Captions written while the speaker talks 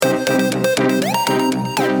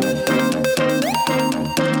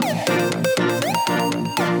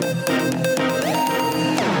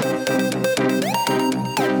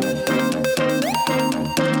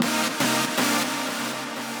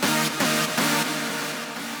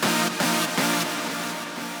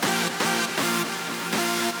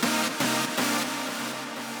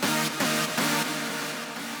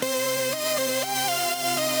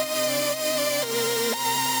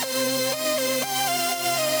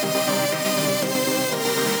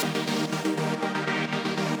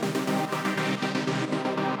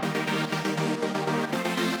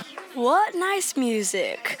What nice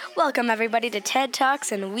music! Welcome everybody to TED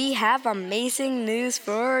Talks, and we have amazing news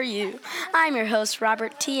for you. I'm your host,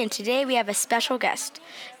 Robert T., and today we have a special guest.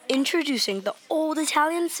 Introducing the old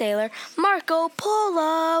Italian sailor, Marco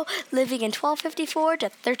Polo, living in 1254 to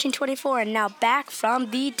 1324 and now back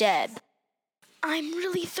from the dead. I'm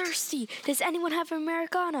really thirsty. Does anyone have an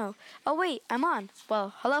Americano? Oh wait, I'm on.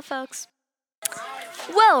 Well, hello folks.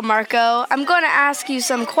 Well, Marco, I'm going to ask you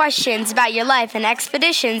some questions about your life and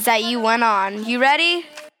expeditions that you went on. You ready?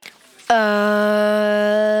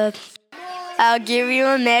 I'll give you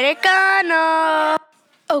Americano.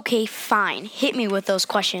 Okay, fine. Hit me with those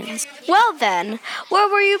questions. Well then, where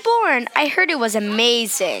were you born? I heard it was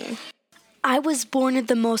amazing. I was born in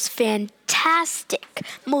the most fantastic,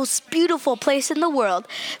 most beautiful place in the world,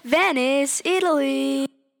 Venice, Italy.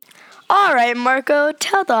 All right, Marco,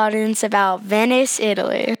 tell the audience about Venice,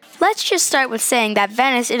 Italy. Let's just start with saying that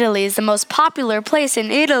Venice, Italy is the most popular place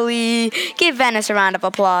in Italy. Give Venice a round of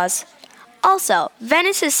applause. Also,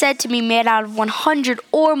 Venice is said to be made out of 100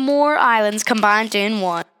 or more islands combined in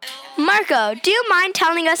one. Marco, do you mind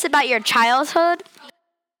telling us about your childhood?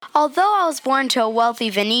 Although I was born to a wealthy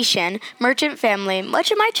Venetian merchant family,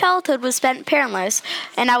 much of my childhood was spent parentless,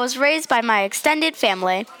 and I was raised by my extended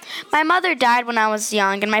family. My mother died when I was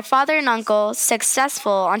young, and my father and uncle,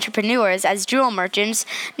 successful entrepreneurs as jewel merchants,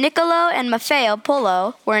 Niccolo and Maffeo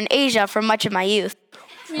Polo, were in Asia for much of my youth.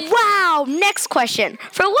 Wow! Next question.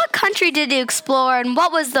 For what country did you explore, and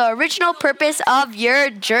what was the original purpose of your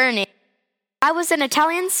journey? I was an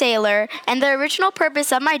Italian sailor, and the original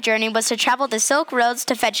purpose of my journey was to travel the Silk Roads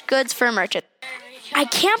to fetch goods for merchants. I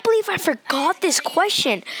can't believe I forgot this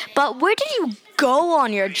question, but where did you go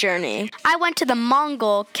on your journey? I went to the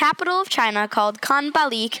Mongol capital of China called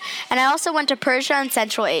Khanbalik, and I also went to Persia and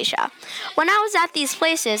Central Asia. When I was at these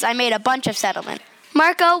places, I made a bunch of settlements.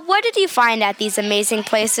 Marco, what did you find at these amazing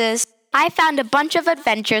places? I found a bunch of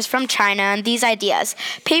adventures from China and these ideas: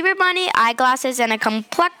 paper money, eyeglasses, and a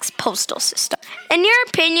complex postal system. In your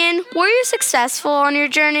opinion, were you successful on your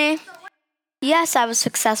journey? Yes, I was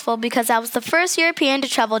successful because I was the first European to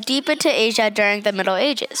travel deep into Asia during the Middle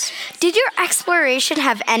Ages. Did your exploration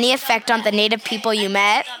have any effect on the native people you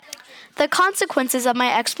met? The consequences of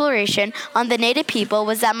my exploration on the native people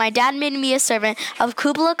was that my dad made me a servant of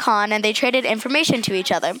Kublai Khan, and they traded information to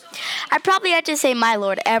each other. I probably had to say "my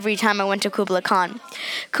lord" every time I went to Kublai Khan.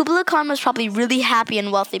 Kublai Khan was probably really happy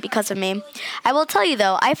and wealthy because of me. I will tell you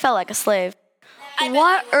though, I felt like a slave.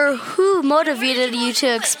 What or who motivated you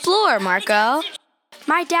to explore, Marco?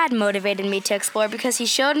 My dad motivated me to explore because he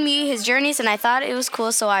showed me his journeys and I thought it was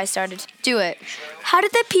cool, so I started to do it. How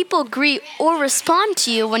did the people greet or respond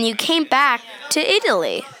to you when you came back to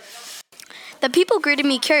Italy? The people greeted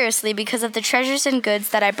me curiously because of the treasures and goods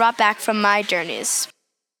that I brought back from my journeys.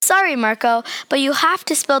 Sorry, Marco, but you have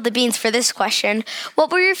to spill the beans for this question.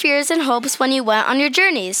 What were your fears and hopes when you went on your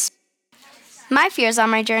journeys? My fears on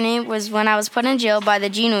my journey was when I was put in jail by the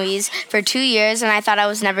Genoese for 2 years and I thought I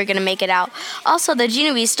was never going to make it out. Also, the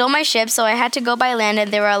Genoese stole my ship, so I had to go by land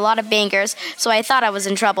and there were a lot of bangers, so I thought I was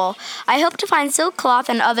in trouble. I hope to find silk cloth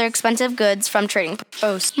and other expensive goods from trading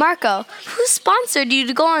posts. Marco, who sponsored you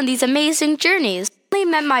to go on these amazing journeys? I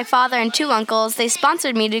met my father and 2 uncles. They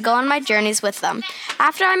sponsored me to go on my journeys with them.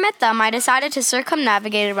 After I met them, I decided to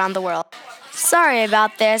circumnavigate around the world. Sorry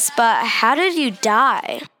about this, but how did you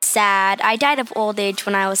die? Sad. I died of old age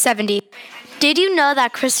when I was 70. Did you know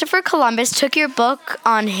that Christopher Columbus took your book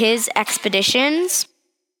on his expeditions?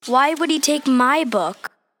 Why would he take my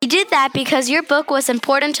book? He did that because your book was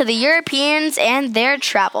important to the Europeans and their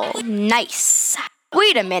travel. Nice.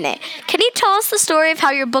 Wait a minute. Can you tell us the story of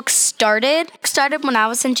how your book started? It started when I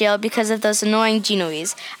was in jail because of those annoying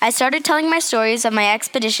Genoese. I started telling my stories of my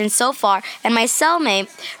expedition so far, and my cellmate,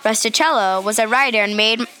 Rusticello, was a writer and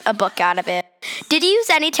made a book out of it. Did you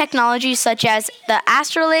use any technology such as the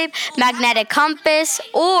astrolabe, magnetic compass,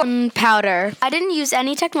 or powder? I didn't use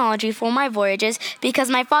any technology for my voyages because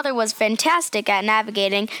my father was fantastic at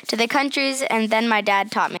navigating to the countries, and then my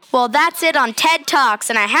dad taught me. Well, that's it on TED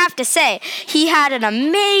Talks, and I have to say, he had an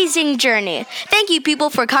amazing journey. Thank you,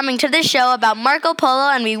 people, for coming to this show about Marco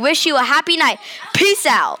Polo, and we wish you a happy night. Peace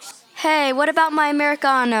out. Hey, what about my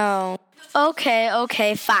Americano?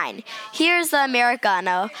 Okay, fine. Here's the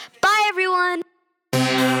Americano. Bye, everyone.